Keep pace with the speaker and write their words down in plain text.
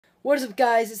What is up,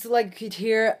 guys? It's the Lego Kid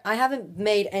here. I haven't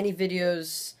made any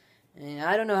videos in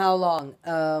I don't know how long.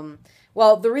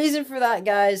 Well, the reason for that,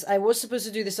 guys, I was supposed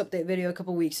to do this update video a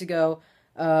couple weeks ago,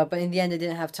 but in the end, I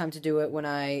didn't have time to do it when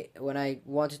I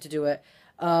wanted to do it.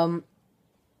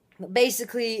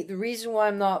 Basically, the reason why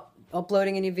I'm not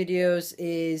uploading any videos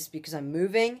is because I'm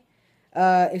moving.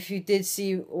 If you did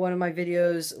see one of my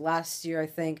videos last year, I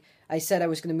think I said I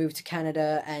was going to move to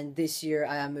Canada, and this year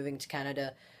I am moving to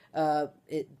Canada.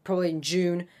 Probably in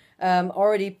June.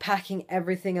 Already packing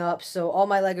everything up, so all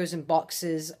my Legos in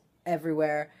boxes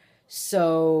everywhere.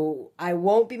 So I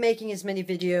won't be making as many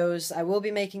videos. I will be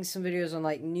making some videos on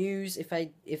like news if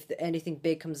anything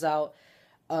big comes out.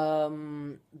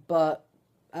 But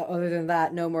other than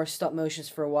that, no more stop motions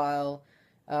for a while.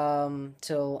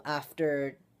 Till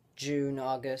after June,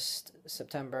 August,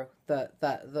 September.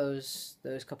 Those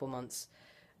couple months.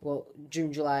 Well,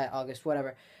 June, July, August,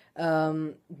 whatever.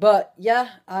 But yeah,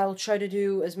 I'll try to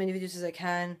do as many videos as I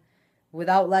can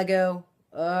without Lego.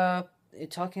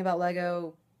 Talking about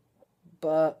Lego,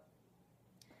 but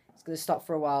it's gonna stop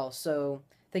for a while. So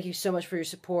thank you so much for your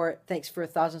support. Thanks for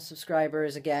 1,000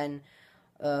 subscribers again.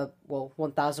 Well,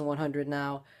 1,100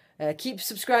 now. Keep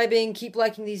subscribing, keep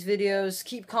liking these videos,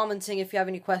 keep commenting if you have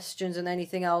any questions and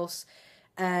anything else.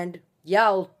 And yeah,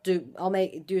 I'll do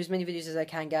as many videos as I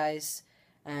can, guys.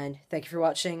 And thank you for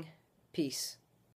watching. Peace.